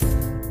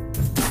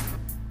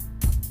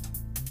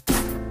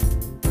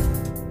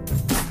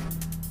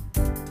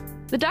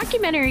The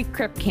documentary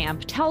Crip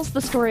Camp tells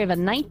the story of a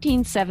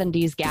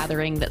 1970s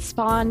gathering that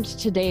spawned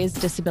today's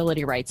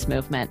disability rights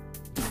movement.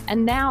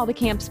 And now the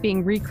camp's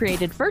being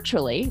recreated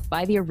virtually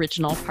by the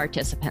original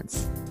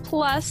participants.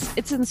 Plus,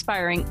 it's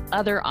inspiring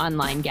other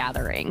online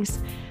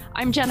gatherings.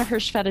 I'm Jennifer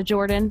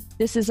Shveta-Jordan.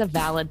 This is a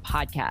Valid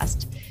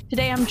podcast.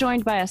 Today I'm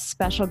joined by a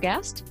special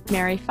guest,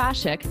 Mary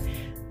Fashik,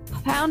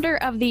 founder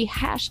of the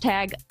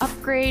hashtag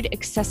Upgrade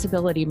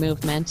Accessibility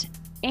Movement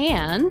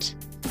and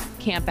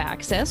Camp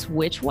Access,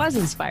 which was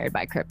inspired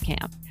by Crip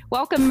Camp.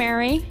 Welcome,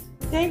 Mary.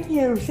 Thank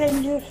you.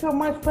 Thank you so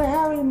much for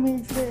having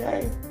me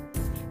today.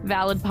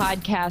 Valid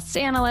Podcasts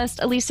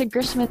analyst Elisa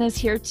Grishman is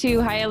here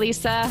too. Hi,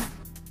 Elisa.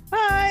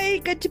 Hi,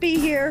 good to be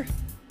here.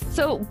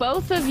 So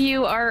both of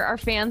you are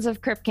fans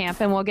of Crip Camp,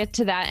 and we'll get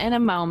to that in a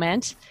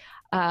moment.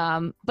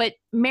 But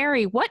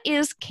Mary, what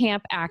is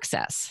Camp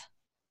Access?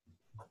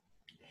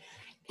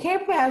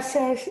 Camp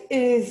Access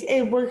is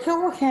a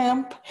virtual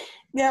camp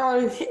that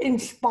was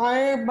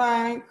inspired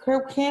by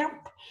Crip Camp.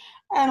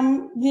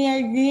 The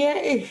idea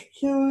is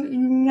to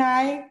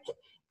unite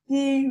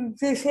the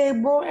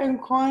disabled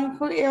and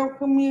chronically ill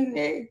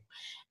community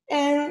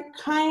and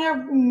kind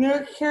of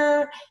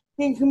nurture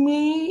the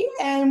community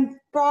and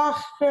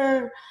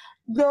foster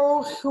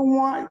those who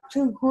want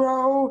to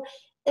grow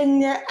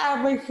in their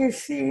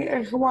advocacy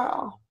as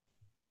well.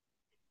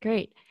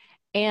 Great.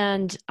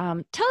 And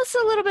tell us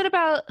a little bit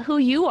about who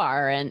you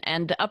are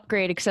and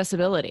Upgrade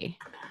Accessibility.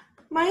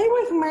 My name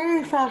is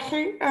Mary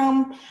Fashik.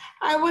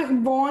 I was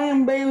born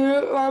in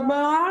Beirut,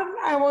 Lebanon.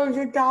 I was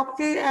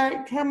adopted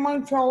at 10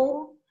 months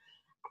old.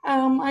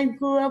 I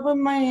grew up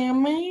in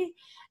Miami.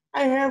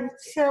 I have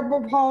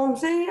cerebral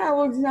palsy. I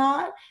was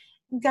not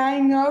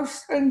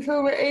diagnosed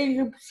until the age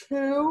of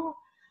 2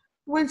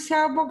 with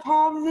cerebral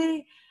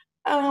palsy.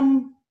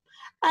 I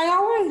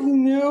always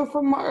knew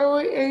from an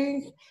early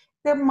age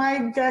that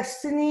my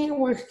destiny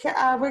was to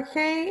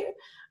advocate.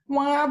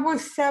 When I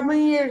was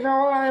 7 years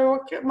old, I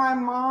looked at my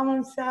mom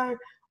and said,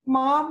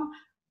 "Mom,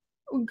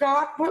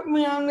 God put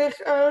me on this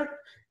earth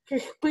to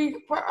speak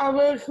for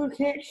others who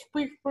can't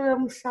speak for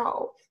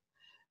themselves."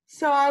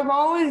 So I've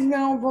always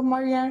known from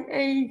a young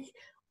age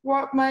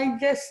what my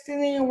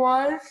destiny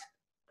was,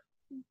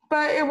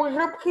 but it was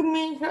up to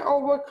me to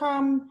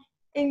overcome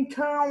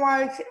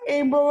internalized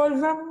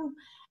ableism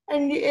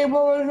and the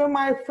ableism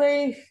I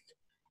faced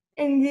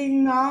in the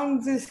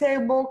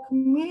non-disabled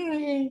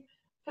community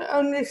to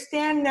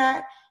understand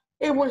that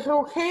it was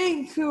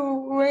okay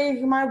to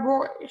raise my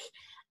voice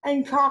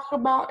and talk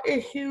about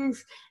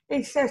issues,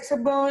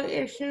 accessibility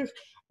issues,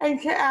 and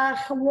to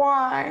ask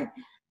why.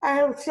 I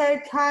have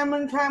said time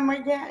and time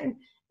again,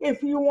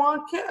 if you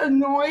want to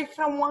annoy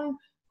someone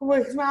who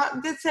is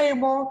not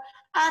disabled,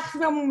 ask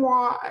them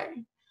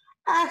why.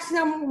 Ask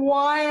them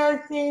why are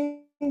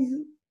things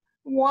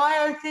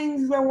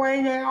the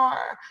way they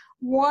are?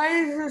 Why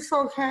is this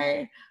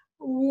okay?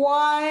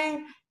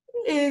 Why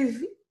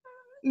is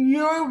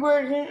your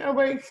version of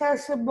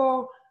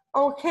accessible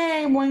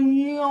okay when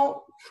you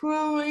don't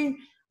truly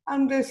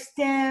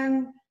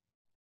understand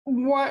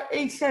what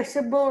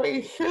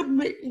accessibility should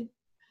be?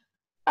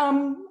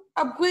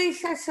 Upgrade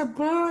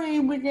accessibility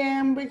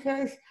began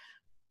because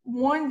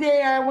one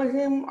day I was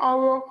in our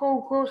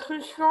local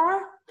grocery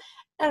store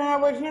and I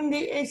was in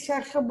the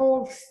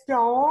accessible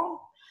stall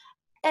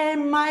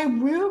and my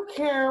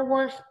wheelchair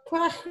was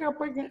pressed up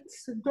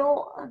against the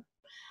door.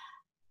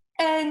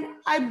 And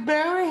I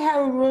barely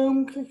had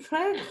room to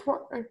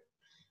transfer.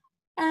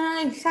 And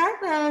I sat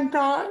there and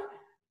thought,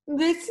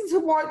 this is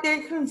what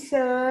they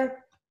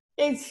consider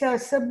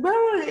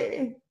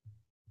accessibility.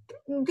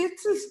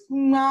 This is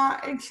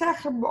not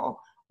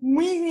accessible.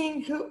 We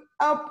need to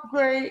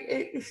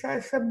upgrade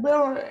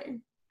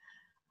accessibility.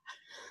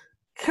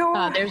 So,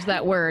 there's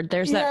that word.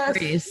 There's that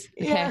phrase.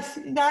 Okay. Yes,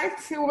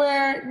 that's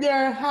where the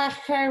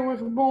hashtag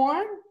was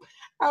born,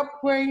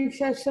 Upgrade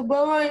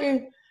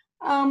Accessibility.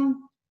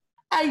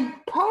 I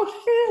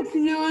posted a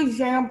few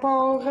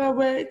examples of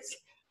it,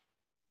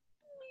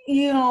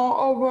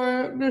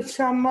 over the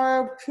summer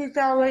of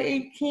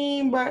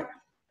 2018, but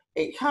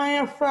it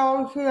kind of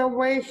fell to the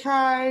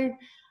wayside.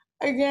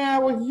 Again, I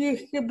was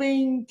used to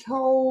being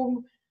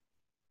told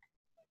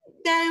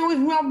that it was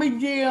no big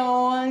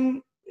deal,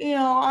 and,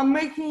 I'm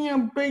making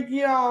a big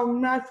deal of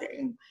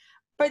nothing.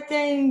 But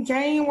then in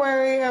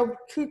January of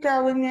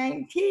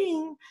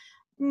 2019,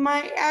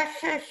 my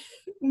access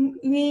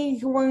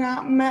needs were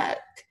not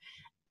met.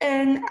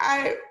 And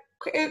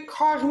it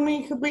caused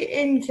me to be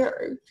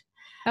injured.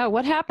 Oh,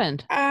 what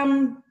happened?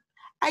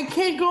 I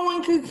can't go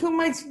into too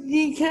much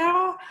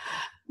detail,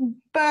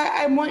 but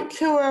I went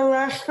to a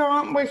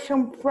restaurant with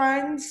some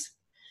friends,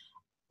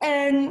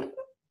 and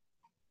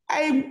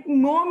I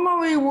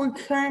normally would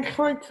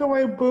transfer to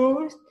a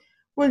booth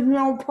with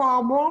no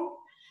problem,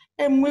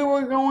 and we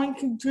were going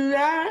to do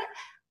that,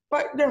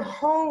 but the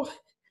host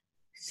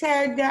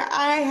said that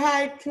I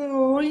had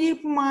to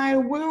leave my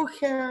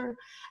wheelchair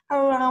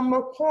around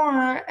the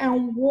corner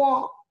and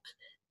walk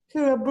to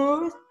the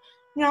booth.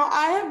 Now,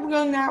 I have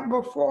done that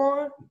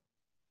before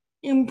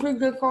in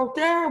physical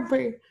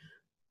therapy,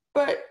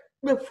 but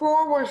the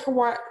floor was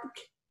wet.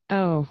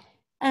 Oh.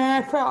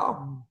 and I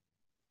fell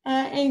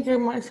and I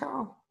injured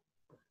myself.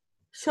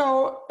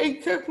 So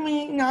it took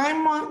me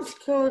 9 months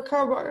to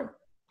recover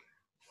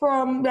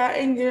from that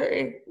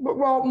injury,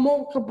 well,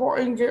 multiple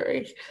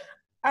injuries.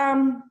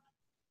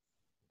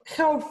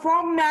 So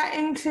from that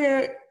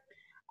incident,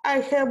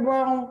 I said,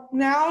 well,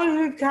 now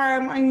is the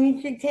time I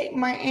need to take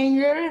my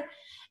anger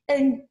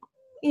and,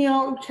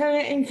 turn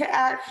it into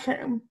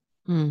action.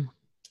 So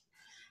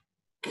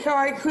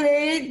I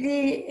created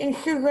the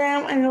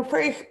Instagram and the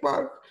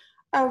Facebook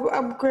of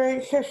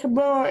Upgrade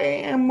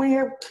Accessibility, and we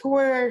have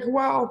Twitter as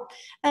well.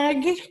 And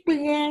I just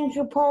began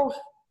to post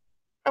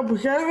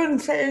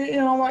observances,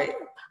 like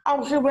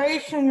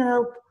observation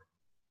of,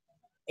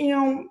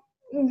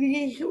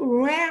 these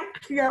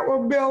ramps that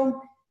were built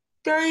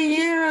 30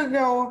 years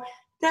ago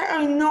that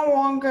are no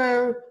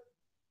longer,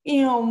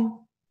 they're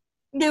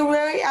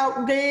very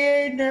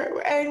outdated.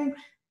 And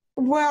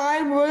where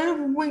I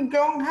live, we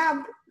don't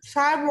have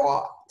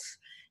sidewalks.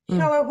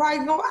 So if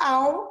I go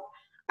out,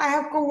 I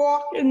have to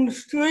walk in the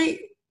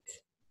street.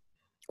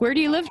 Where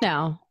do you live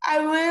now? I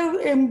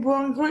live in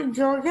Brunswick,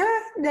 Georgia.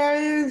 That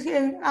is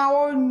an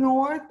hour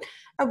north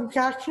of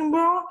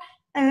Jacksonville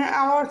and an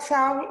hour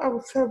south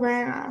of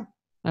Savannah.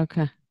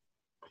 Okay.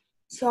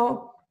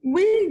 So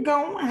we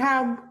don't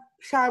have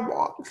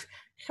sidewalks.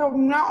 So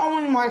not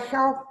only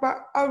myself,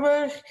 but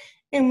others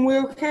in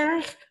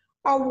wheelchairs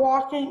are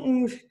walking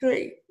in the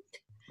street.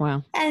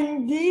 Wow.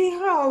 And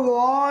these are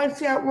laws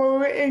that were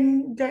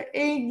written, the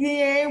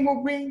ADA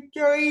will be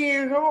 30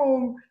 years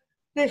old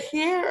this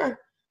year.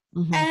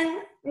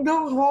 And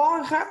those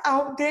laws are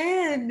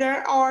outdated,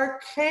 they're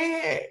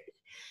archaic,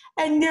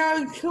 and there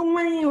are too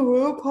many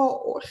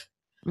loopholes.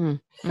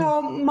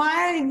 So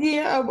my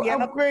idea of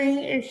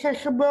upgrading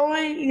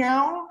accessibility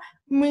now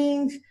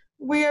means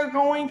we are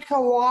going to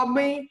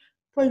lobby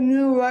for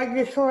new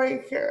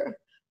legislature,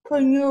 for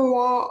new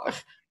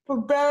laws,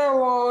 for better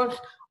laws,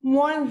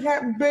 ones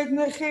that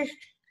businesses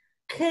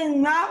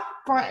cannot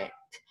fight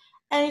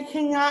and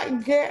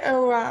cannot get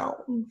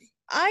around.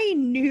 I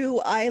knew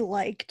I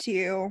liked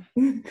you.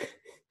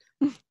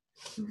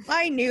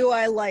 I knew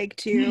I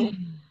liked you.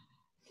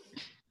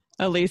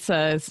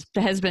 Elisa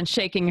has been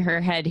shaking her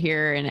head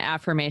here in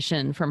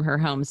affirmation from her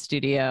home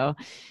studio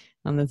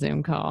on the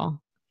Zoom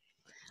call.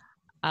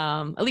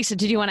 Elisa,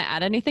 did you want to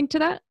add anything to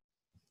that?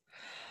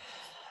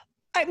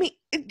 I mean,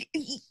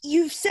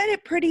 you've said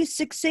it pretty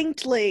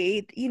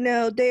succinctly.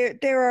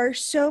 There are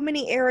so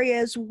many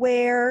areas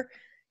where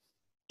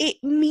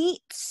it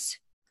meets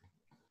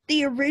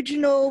the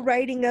original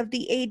writing of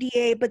the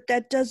ADA, but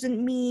that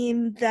doesn't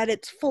mean that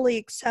it's fully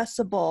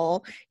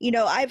accessible.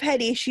 I've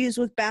had issues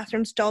with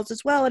bathroom stalls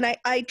as well, and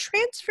I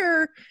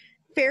transfer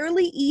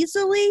fairly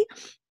easily,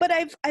 but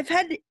I've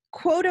had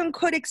quote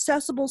unquote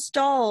accessible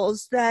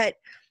stalls that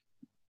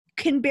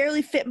can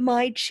barely fit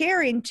my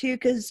chair into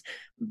because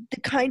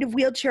the kind of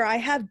wheelchair I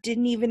have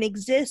didn't even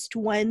exist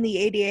when the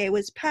ADA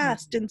was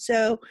passed. And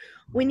so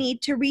we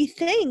need to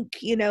rethink,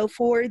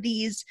 for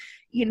these,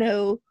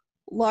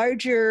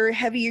 larger,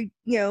 heavier,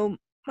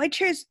 my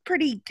chair's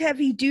pretty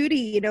heavy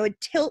duty,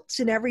 it tilts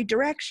in every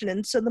direction.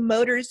 And so the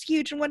motor is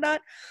huge and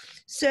whatnot.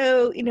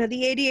 So,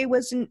 the ADA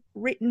wasn't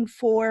written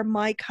for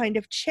my kind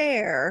of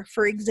chair,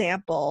 for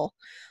example.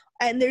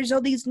 And there's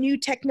all these new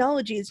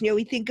technologies,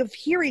 we think of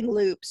hearing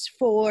loops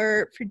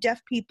for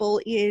deaf people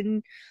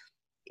in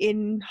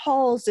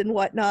halls and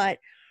whatnot.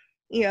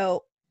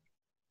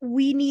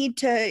 We need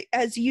to,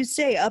 as you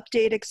say,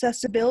 update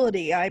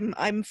accessibility.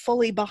 I'm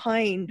fully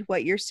behind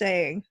what you're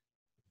saying.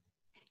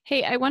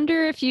 Hey, I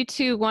wonder if you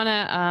two want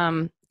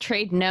to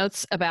trade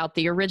notes about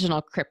the original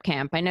Crip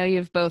Camp. I know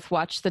you've both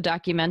watched the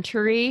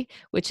documentary,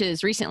 which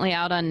is recently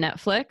out on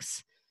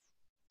Netflix.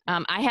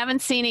 I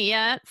haven't seen it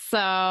yet,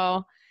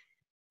 so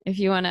if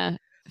you want to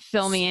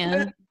fill me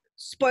in.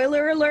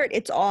 Spoiler alert,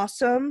 it's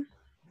awesome.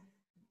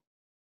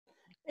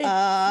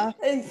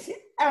 It's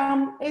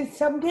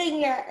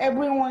something that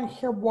everyone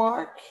should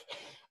watch.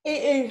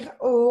 It is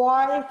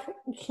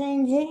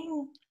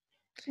life-changing.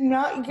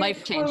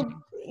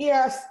 Life-changing.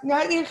 Yes,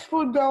 not just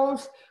for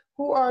those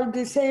who are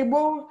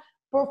disabled,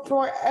 but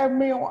for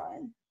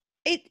everyone.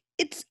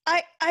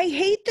 I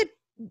hate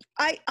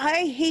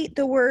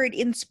the word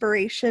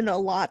inspiration a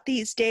lot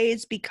these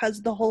days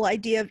because the whole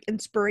idea of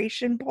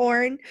inspiration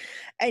porn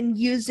and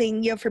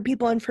using, for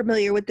people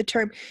unfamiliar with the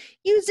term,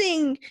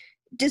 using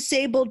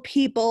disabled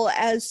people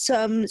as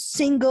some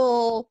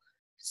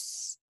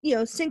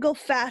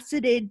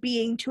single-faceted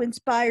being to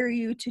inspire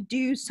you to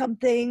do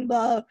something.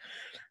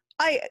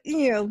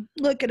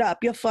 Look it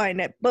up, you'll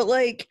find it. But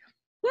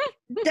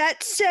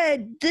that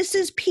said, this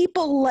is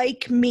people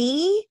like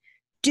me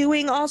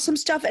doing awesome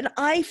stuff, and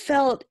I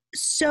felt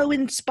so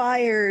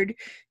inspired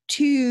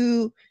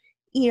to,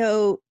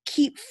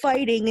 keep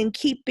fighting and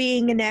keep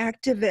being an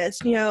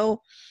activist.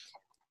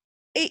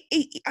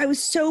 I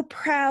was so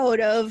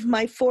proud of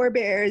my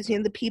forebears,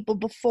 the people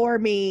before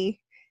me.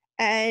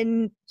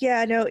 And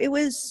it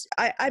was,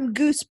 I'm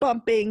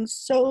goosebumping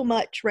so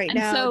much right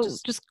now. So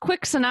just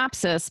quick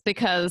synopsis,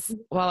 because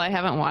while I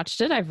haven't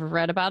watched it, I've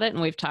read about it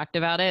and we've talked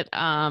about it.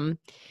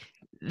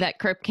 that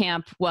Crip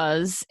Camp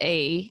was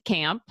a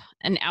camp,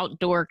 an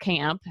outdoor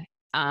camp,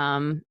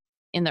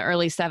 in the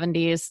early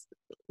 70s,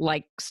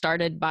 like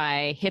started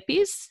by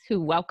hippies who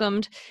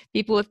welcomed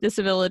people with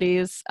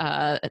disabilities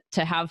to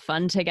have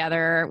fun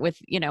together with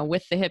the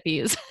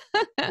hippies.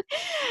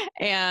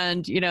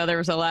 And, there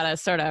was a lot of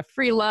sort of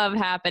free love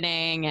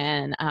happening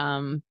and,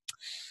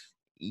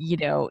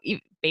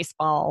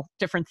 baseball,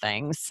 different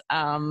things.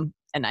 And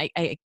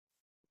I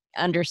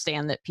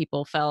understand that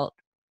people felt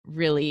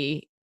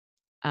really,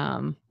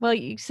 well,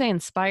 you say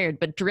inspired,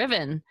 but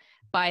driven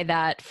by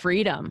that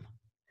freedom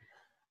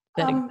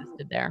that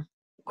existed there.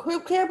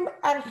 Crip Camp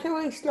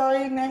actually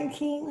started in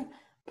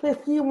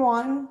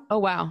 1951. Oh,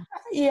 wow.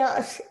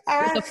 Yes.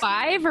 Is it a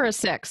 5 or a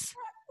 6?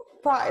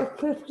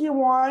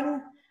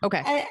 551.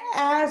 Okay. And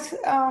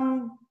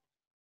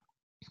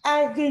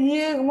as the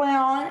years went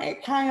on,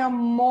 it kind of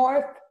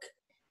morphed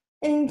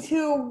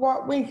into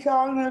what we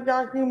saw in the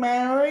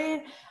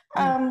documentary.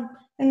 In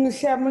the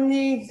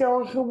 70s,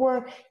 those who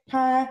were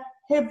kind of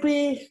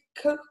hippies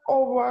took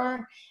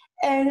over,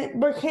 and it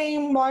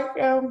became like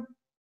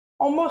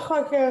almost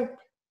like a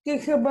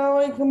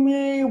disability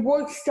community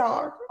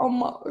Woodstock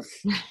almost.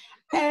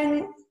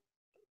 And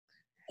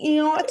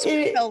that's what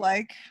it felt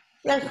like.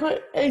 That's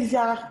what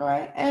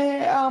exactly.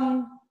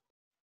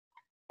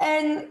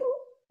 And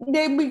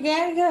they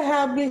began to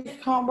have these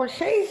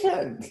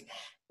conversations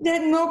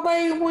that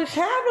nobody was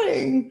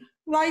having.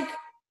 Like,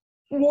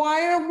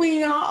 why are we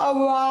not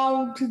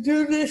allowed to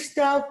do this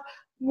stuff?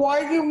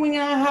 Why do we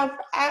not have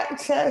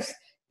access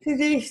to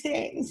these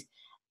things?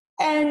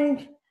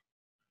 And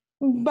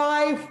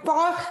by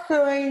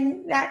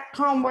fostering that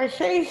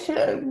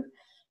conversation,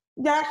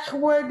 that's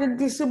where the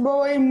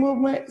disability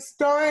movement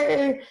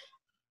started,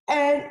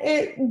 and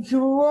it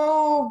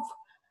drove,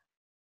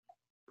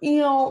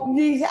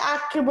 these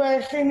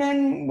activists. And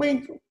then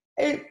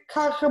it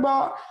talks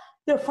about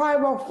the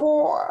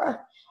 504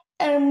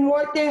 and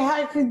what they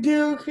had to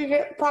do to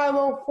get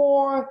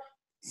 504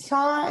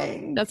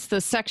 signed. That's the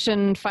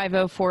Section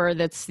 504.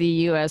 That's the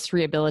U.S.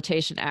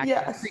 Rehabilitation Act,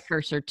 yes.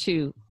 Precursor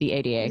to the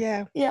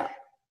ADA. Yeah.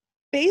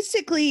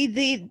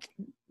 Basically,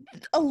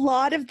 a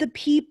lot of the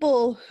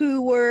people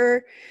who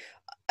were,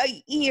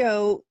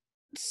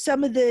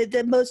 some of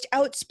the most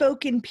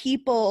outspoken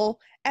people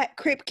at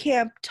Crip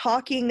Camp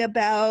talking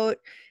about,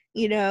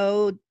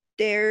 their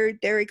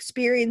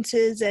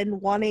experiences and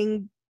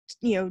wanting,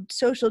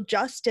 social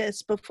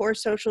justice before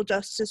social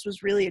justice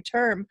was really a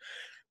term,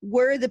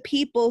 were the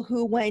people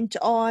who went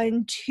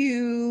on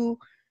to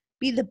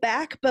be the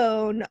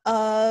backbone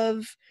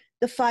of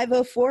the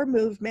 504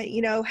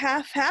 movement.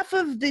 Half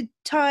of the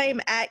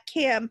time at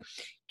camp,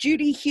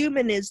 Judy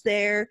Heumann is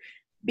there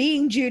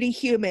being Judy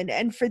Heumann.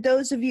 And for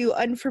those of you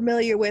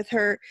unfamiliar with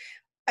her,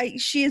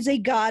 she is a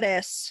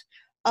goddess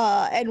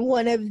and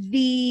one of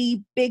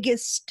the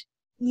biggest,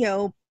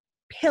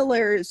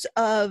 pillars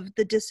of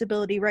the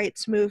disability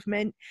rights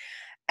movement.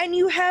 And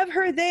you have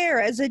her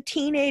there as a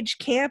teenage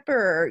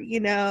camper,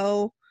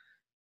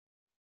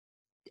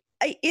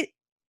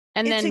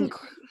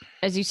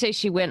 As you say,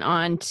 she went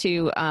on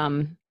to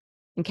in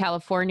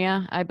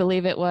California, I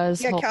believe it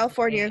was. Yeah,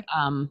 California.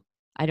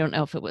 I don't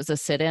know if it was a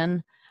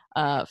sit-in.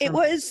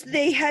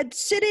 They had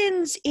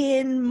sit-ins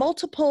in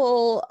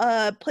multiple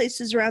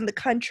places around the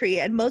country,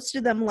 and most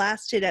of them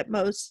lasted at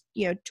most,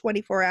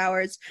 24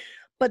 hours.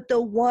 But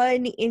the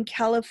one in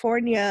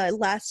California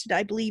lasted,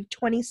 I believe,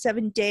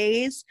 27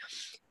 days.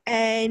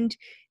 And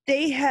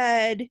they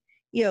had,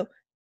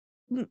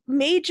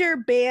 major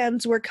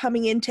bands were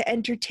coming in to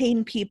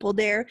entertain people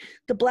there.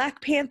 The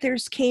Black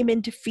Panthers came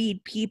in to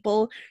feed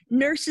people.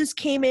 Nurses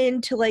came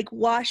in to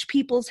wash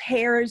people's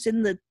hairs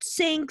in the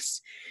sinks.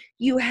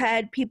 You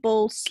had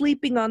people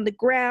sleeping on the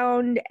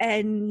ground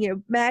and,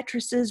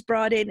 mattresses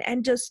brought in,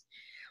 and just,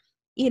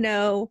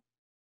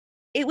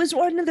 it was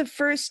one of the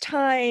first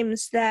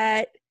times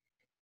that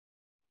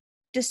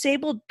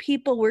disabled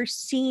people were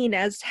seen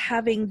as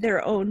having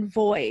their own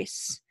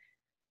voice.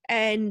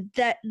 And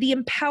that the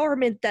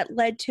empowerment that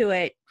led to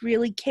it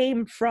really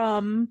came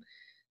from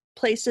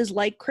places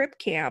like Crip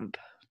Camp.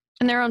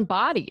 And their own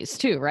bodies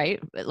too, right?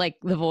 Like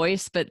the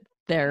voice, but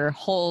their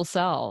whole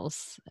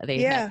selves.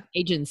 They have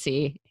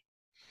agency.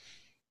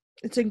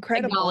 It's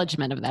incredible.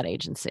 Acknowledgement of that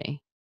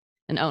agency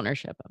and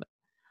ownership of it.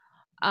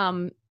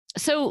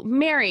 So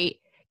Mary,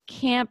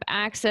 camp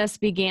access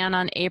began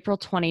on April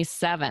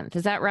 27th.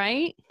 Is that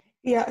right?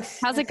 Yes.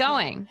 How's it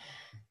going?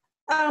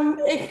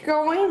 It's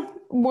going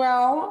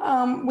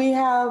well. We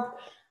have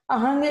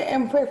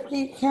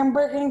 150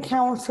 campers and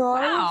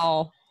counselors.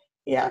 Wow.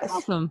 Yes.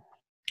 Awesome.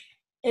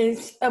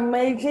 It's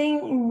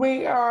amazing.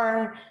 We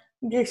are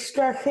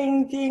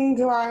discussing things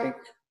like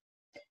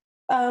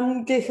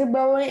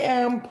disability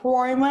and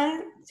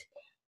employment.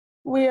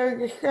 We are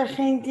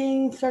discussing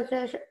things such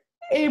as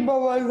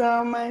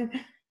ableism, and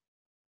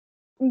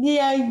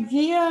the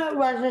idea,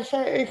 like I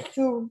said, is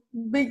to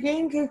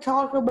begin to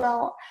talk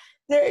about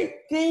the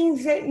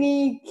things that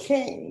need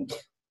change.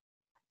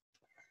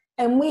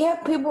 And we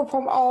have people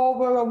from all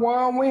over the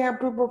world. We have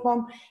people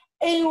from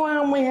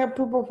England, we have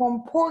people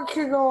from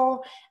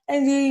Portugal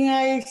and the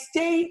United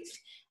States,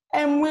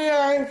 and we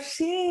are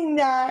seeing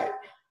that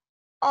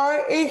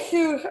our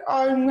issues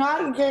are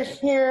not just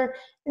here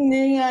in the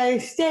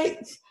United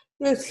States.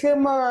 They're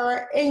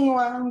similar in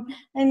England,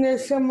 and they're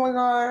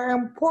similar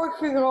in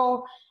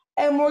Portugal,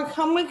 and we're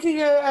coming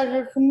together as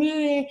a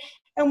community,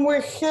 and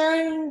we're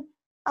sharing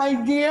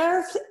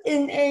ideas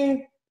in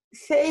a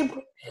safe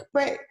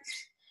space.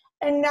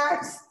 And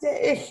that's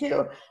the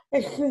issue,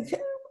 is to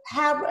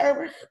have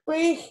a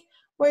space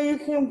where you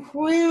can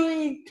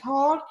freely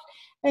talk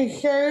and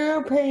share your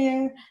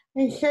opinion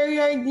and share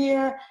your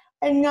idea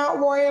and not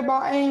worry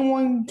about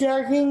anyone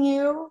judging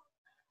you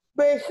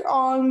based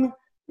on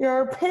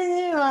your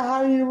opinion or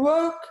how you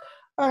look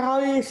or how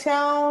you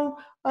sound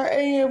or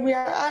any of your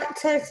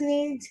access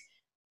needs.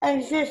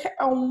 And it's just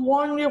a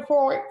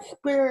wonderful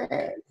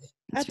experience.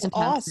 That's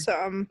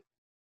awesome.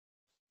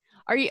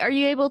 Are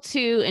you able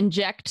to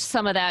inject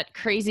some of that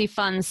crazy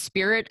fun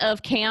spirit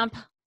of camp?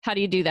 How do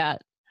you do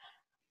that?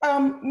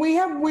 We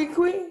have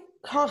weekly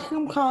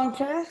costume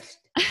contests.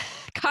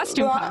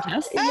 Costume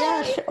contest?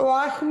 Yes.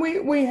 Last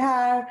week we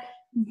had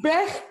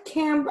best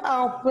camp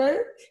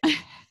outfit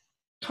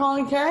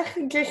contest.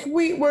 This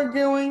week we're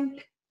doing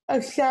a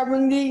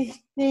 70s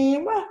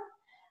theme.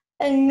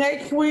 And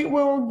next week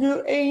we'll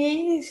do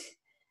 80s.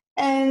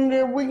 And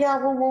the week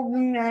after we'll do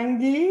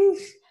 90s.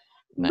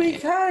 Nice.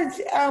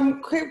 Because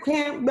Crip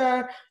Camp,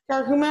 the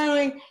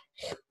documentary,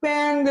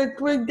 spanned the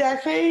 3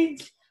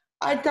 decades,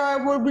 I thought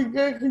it would be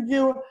good to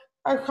do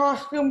a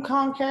costume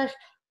contest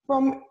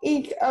from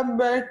each of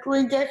the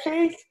 3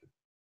 decades.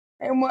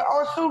 And we're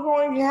also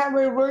going to have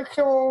a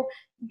virtual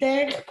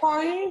dance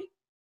party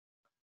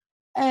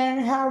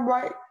and have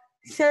like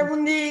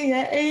 70s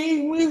and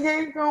 80s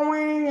music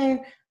going. And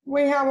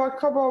we have a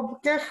couple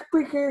of guest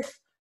speakers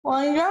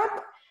lined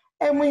up.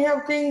 And we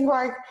have things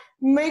like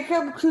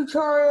makeup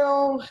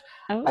tutorials,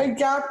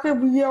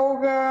 adaptive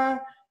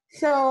yoga.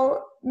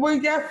 So we're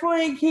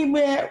definitely keeping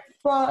it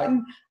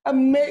fun.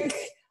 Amidst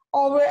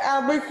all the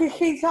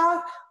advocacy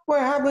talk, we're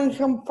having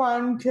some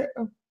fun too.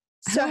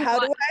 So how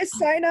do I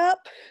sign up?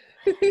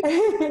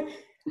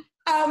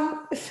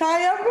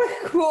 Sign up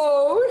with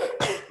clothes.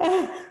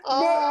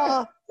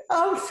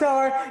 I'm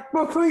sorry,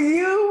 but for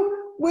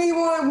you, we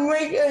will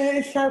make an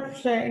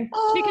exception.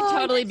 She could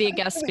totally be a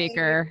guest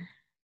speaker.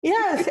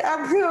 Yes,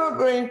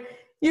 absolutely.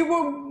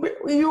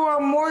 You are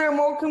more than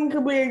welcome to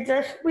be a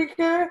guest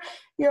speaker.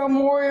 You're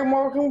more than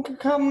welcome to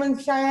come and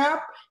sign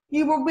up.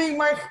 You will be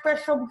my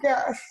special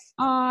guest.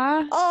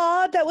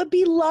 Aw, that would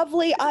be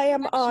lovely. I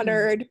am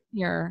honored.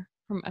 You're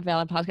from a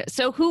Valid Podcast.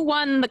 So who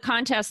won the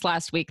contest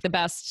last week, the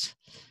best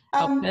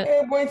outfit?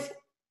 It was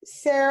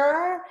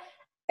Sarah,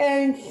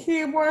 and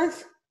she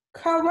was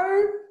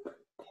covered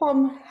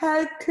from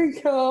head to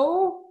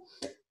toe.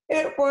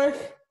 It was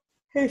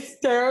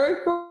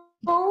hysterical.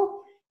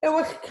 It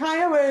was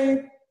kind of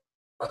a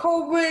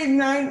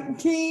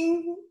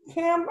COVID-19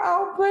 camp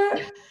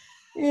outfit,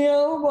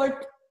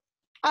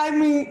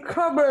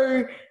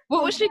 covered.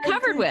 What was she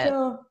covered with?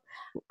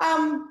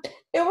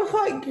 It was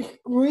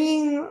like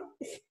green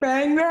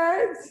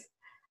spandex,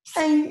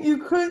 and you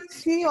couldn't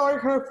see on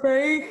her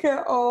face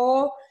at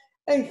all,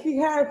 and she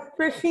had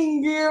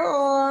fishing gear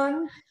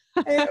on.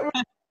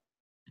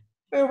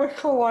 It was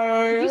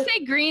hilarious. Did you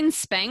say green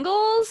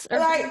spangles? Or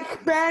like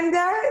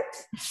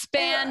spandex.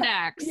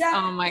 Spandex. Yeah.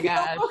 Oh my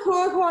God. She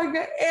looked like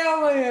an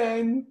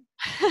alien.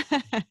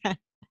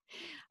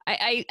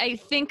 I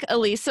think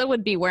Elisa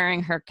would be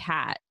wearing her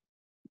cat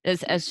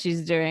as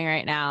she's doing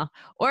right now,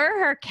 or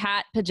her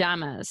cat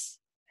pajamas.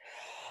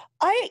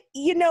 I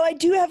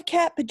do have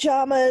cat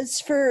pajamas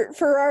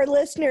for our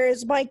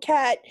listeners. My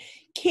cat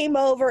came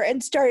over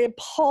and started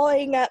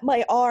pawing at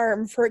my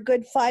arm for a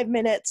good 5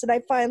 minutes,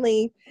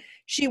 and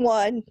she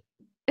won.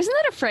 Isn't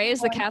that a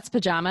phrase, the cat's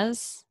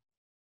pajamas?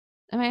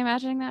 Am I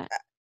imagining that?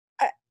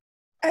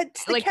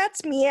 It's the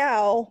cat's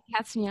meow.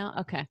 Cat's meow?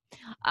 Okay.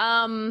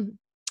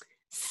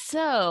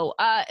 So,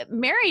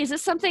 Mary, is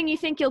this something you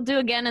think you'll do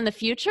again in the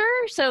future?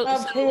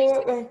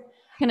 Absolutely. You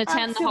can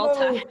attend the whole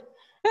time.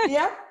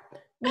 Yep.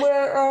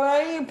 We're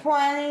already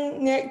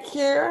planning next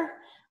year.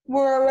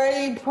 We're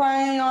already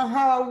planning on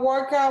how to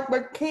work out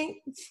the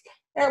kinks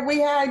that we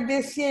had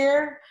this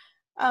year.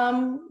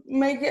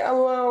 Make it a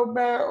little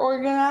better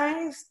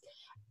organized.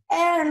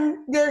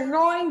 And there's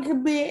going to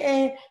be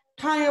a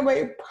kind of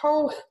a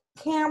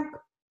post-camp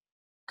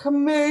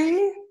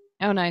committee.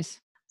 Oh,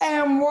 nice.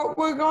 And what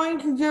we're going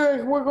to do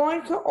is we're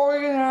going to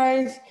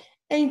organize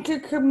into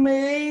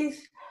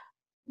committees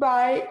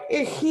by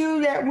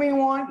issue that we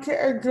want to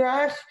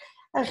address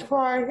as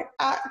far as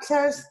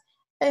access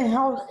and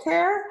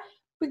healthcare.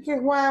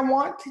 Because what I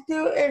want to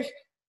do is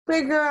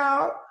figure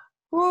out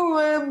who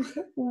lives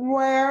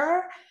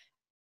where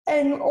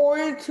in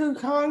order to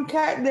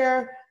contact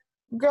their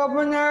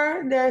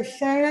governor, their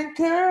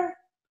senator,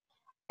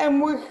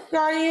 and we're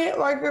starting it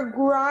like a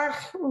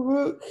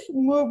grassroots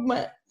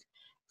movement.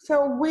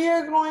 So we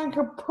are going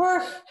to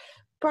push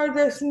for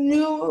this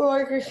new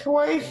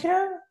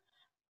legislation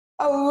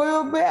a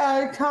little bit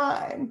at a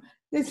time.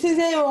 this is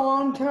a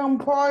long-term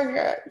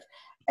project,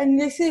 and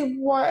this is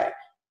what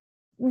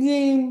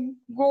the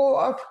goal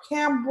of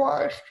camp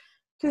was,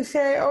 to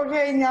say,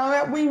 okay, now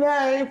that we've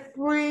had a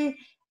free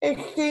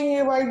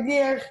exchange of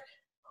ideas,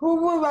 who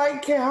would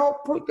like to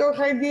help put those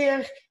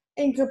ideas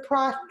into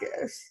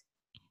practice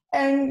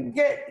and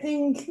get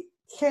things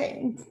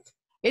changed?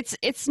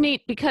 It's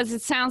neat because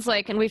it sounds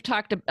like, and we've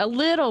talked a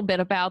little bit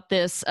about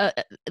this,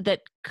 that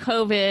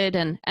COVID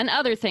and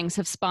other things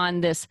have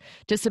spawned this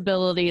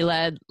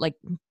disability-led, like,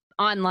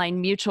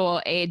 online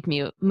mutual aid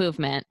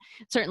movement.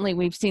 Certainly,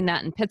 we've seen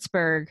that in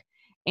Pittsburgh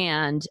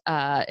and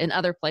in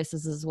other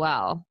places as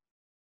well.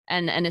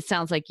 And it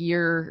sounds like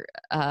your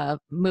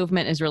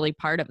movement is really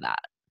part of that.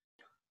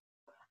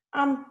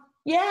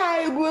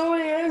 Yeah, it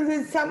really is.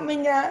 It's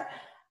something that,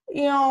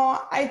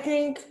 I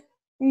think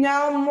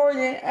now more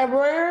than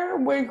ever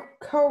with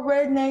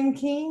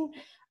COVID-19,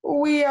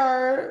 we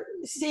are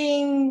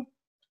seeing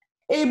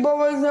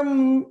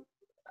ableism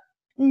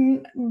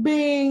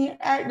being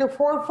at the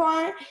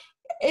forefront.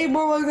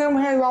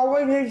 Ableism has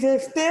always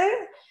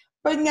existed,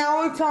 but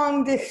now it's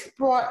on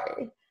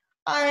display.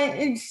 And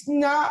it's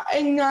not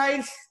a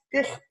nice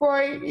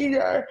display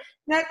either.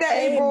 Not that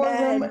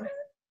ableism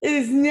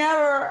is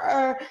never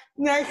a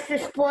nice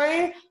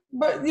display,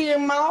 but the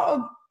amount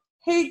of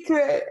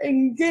hatred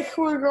and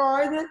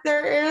disregard that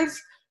there is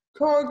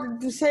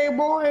toward the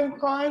disabled and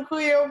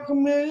chronically ill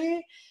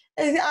community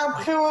is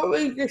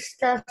absolutely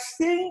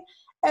disgusting,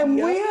 and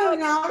we are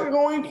not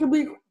going to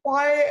be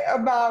quiet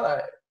about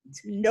it.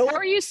 How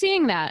are you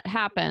seeing that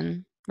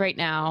happen right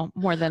now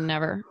more than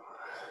ever?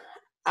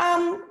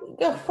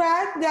 The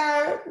fact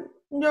that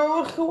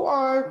those who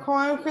are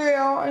chronically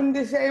ill and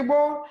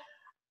disabled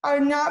are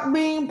not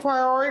being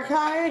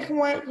prioritized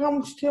when it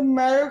comes to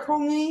medical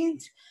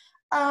needs.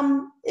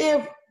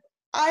 If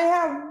I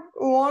have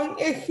lung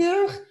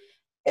issues,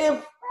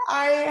 if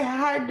I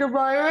had the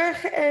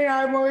virus and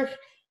I was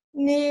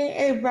needing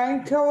a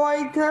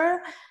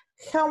ventilator,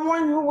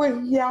 someone who was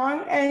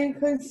young and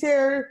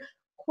considered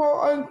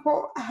quote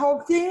unquote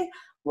healthy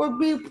would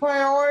be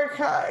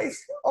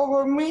prioritized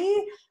over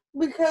me,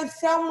 because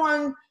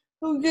someone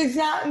who does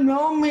not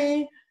know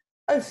me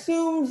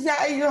assumes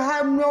that you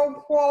have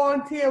no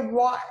quality of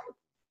life.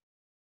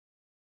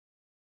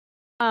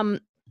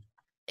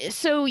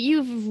 So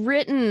you've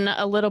written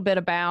a little bit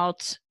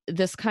about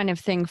this kind of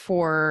thing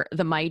for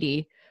the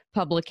Mighty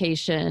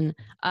publication.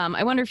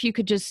 I wonder if you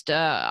could just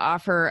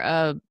offer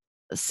a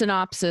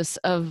synopsis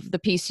of the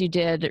piece you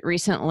did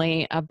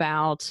recently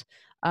about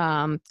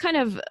kind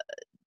of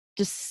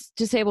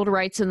disabled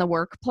rights in the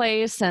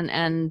workplace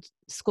and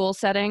school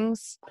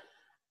settings.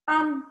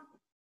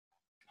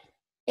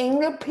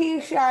 In the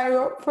piece I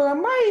wrote for the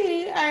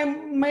Mighty, I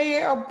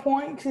made a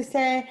point to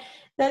say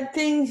that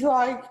things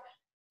like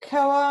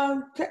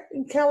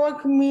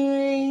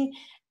telecommuting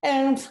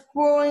and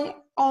schooling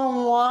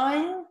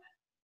online,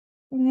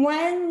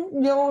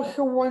 when those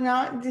who were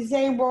not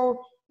disabled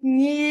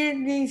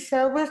needed these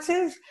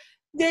services,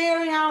 they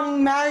are now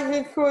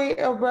magically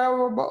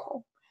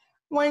available.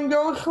 When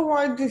those who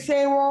are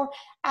disabled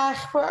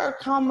ask for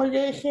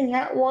accommodation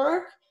at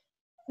work,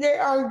 they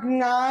are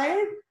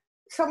denied.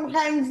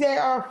 Sometimes they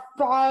are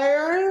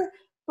fired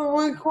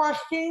for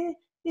requesting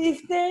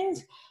these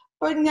things.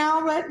 But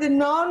now that the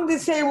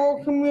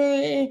non-disabled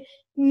community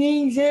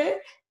needs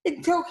it,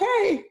 it's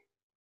okay.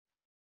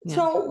 Yeah.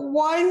 So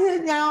why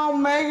is it now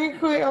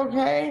magically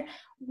okay?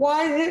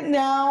 Why is it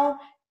now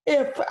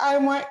if I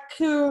went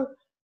to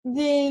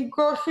the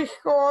grocery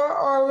store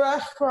or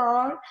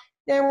restaurant,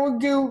 they will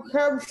do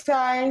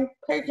curbside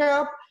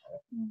pickup,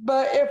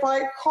 but if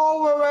I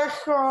call the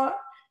restaurant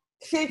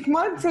 6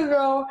 months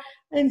ago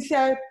and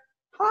said,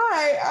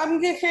 "Hi,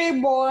 I'm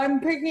disabled, I'm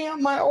picking up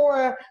my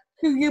order,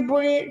 could you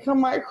bring it to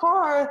my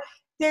car?"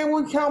 they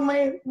would tell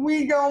me,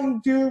 "We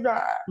don't do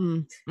that."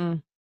 Mm-hmm.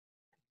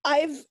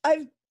 I've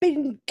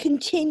been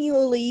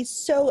continually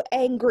so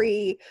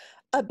angry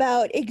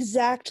about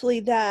exactly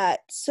that.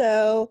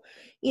 So,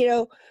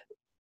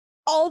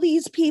 all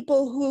these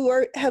people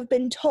who have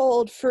been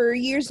told for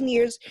years and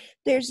years,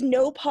 there's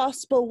no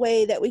possible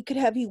way that we could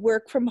have you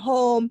work from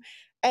home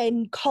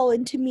and call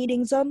into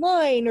meetings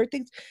online or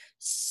things.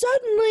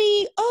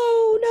 Suddenly,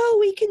 oh no,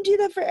 we can do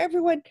that for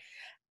everyone.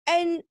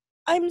 And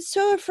I'm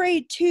so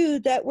afraid too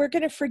that we're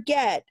going to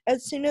forget,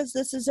 as soon as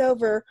this is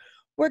over,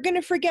 we're going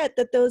to forget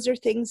that those are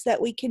things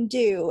that we can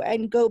do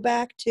and go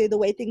back to the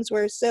way things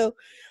were. So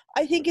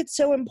I think it's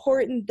so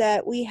important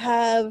that we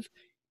have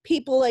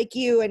people like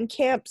you and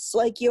camps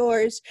like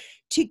yours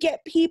to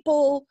get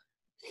people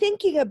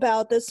thinking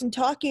about this and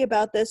talking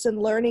about this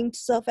and learning to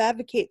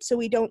self-advocate so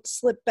we don't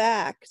slip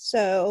back.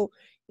 So,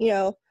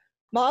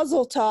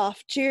 mazel tov,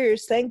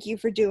 cheers, thank you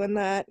for doing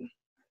that.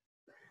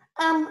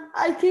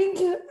 I think,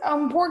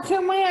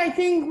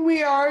 unfortunately,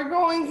 we are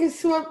going to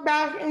slip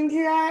back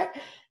into that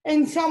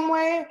in some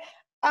way.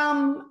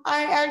 I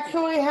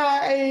actually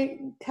had a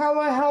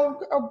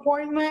telehealth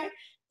appointment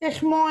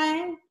this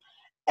morning,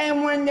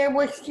 and when they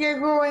were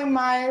scheduling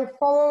my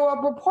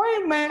follow-up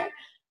appointment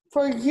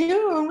for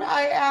June,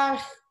 I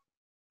asked,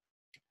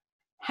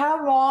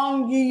 how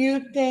long do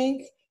you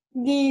think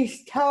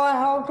these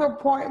telehealth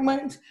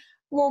appointments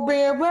will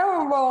be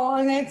available?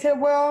 And they said,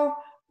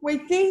 well, we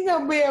think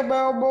they'll be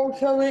available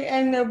till the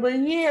end of the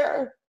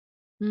year.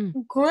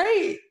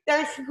 Great.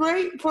 That's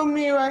great for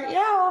me right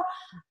now.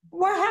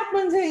 What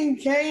happens in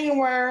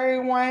January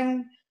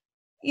when,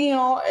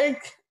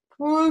 it's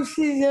flu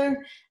season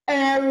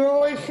and I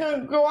really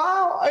shouldn't go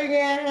out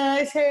again? And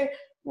I say,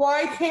 well,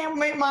 I can't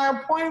make my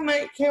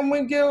appointment. Can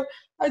we do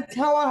a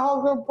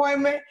telehealth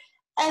appointment?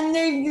 And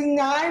they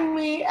deny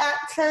me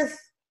access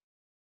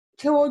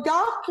to a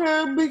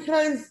doctor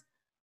because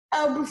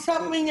of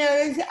something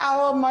that is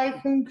out of my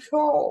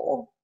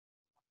control.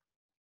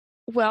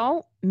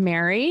 Well,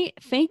 Mary,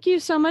 thank you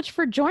so much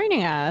for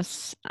joining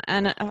us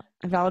on a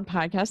Valid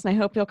Podcast, and I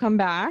hope you'll come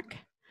back.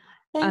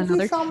 Thank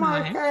you so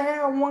much. I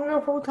had a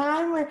wonderful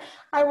time, and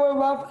I would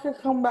love to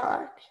come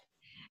back.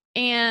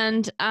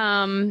 And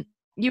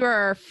you are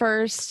our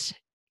first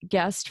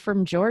guest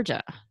from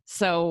Georgia,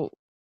 so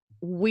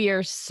we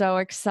are so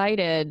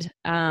excited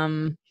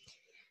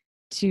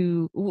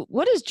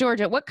what is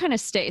Georgia? What kind of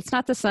state? It's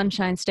not the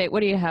Sunshine State.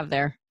 What do you have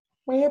there?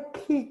 We have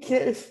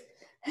peaches.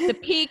 The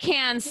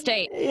pecan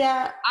state.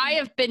 Yeah. I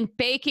have been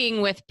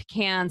baking with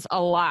pecans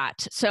a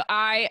lot, so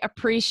I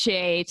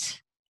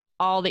appreciate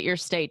all that your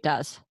state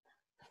does.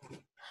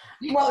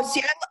 Well,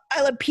 see,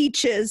 I love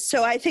peaches,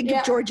 so I think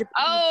of Georgia.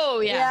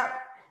 Oh, yeah.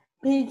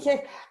 Peaches.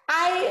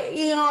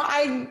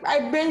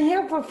 I've been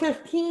here for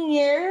 15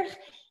 years,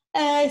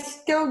 and I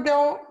still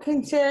don't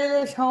consider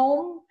this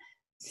home.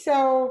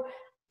 So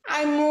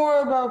I'm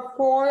more of a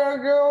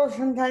Florida girl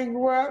since I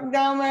grew up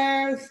down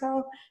there.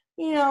 So,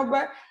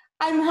 but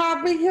I'm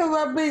happy to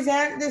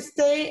represent the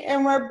state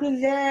and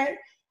represent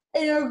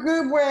in a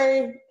good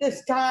way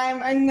this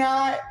time and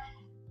not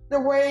the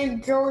way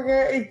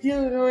Georgia is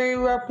usually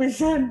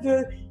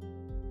represented.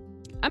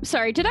 I'm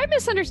sorry, did I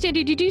misunderstand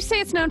you? Did you say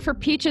it's known for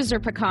peaches or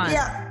pecans?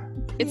 Yeah.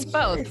 It's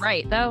both,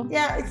 right, though?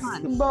 Yeah, it's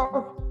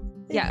both.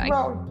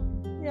 Both.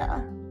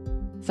 Yeah.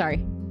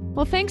 Sorry.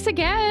 Well, thanks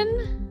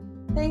again.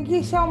 Thank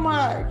you so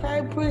much. I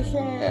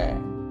appreciate it.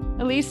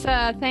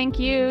 Elisa, thank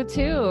you,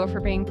 too, for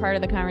being part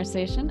of the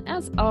conversation,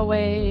 as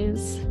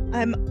always.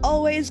 I'm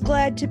always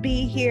glad to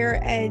be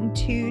here and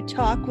to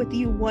talk with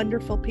you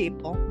wonderful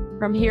people.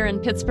 From here in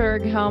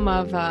Pittsburgh, home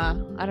of,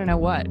 I don't know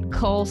what,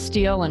 coal,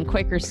 steel, and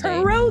Quaker State.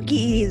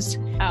 Pierogies.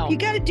 Oh. You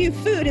got to do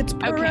food. It's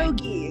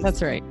pierogies. Okay.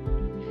 That's right.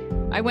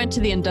 I went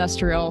to the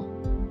industrial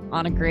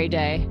on a gray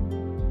day.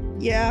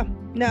 Yeah.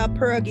 No,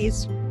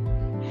 pierogies.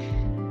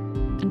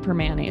 And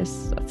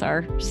permanis. That's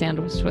our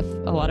sandwich with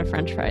a lot of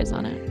French fries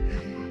on it.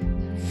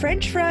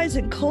 French fries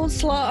and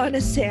coleslaw on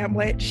a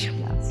sandwich.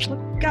 Yes.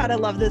 Gotta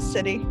love this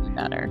city.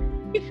 Better.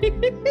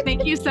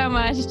 Thank you so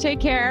much. Take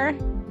care.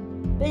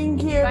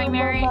 Thank you. Bye,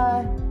 Mary.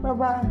 Bye-bye.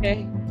 Bye-bye.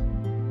 Okay.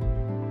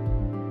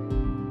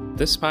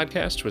 This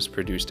podcast was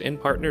produced in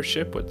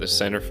partnership with the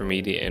Center for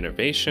Media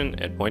Innovation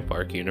at Point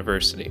Park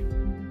University.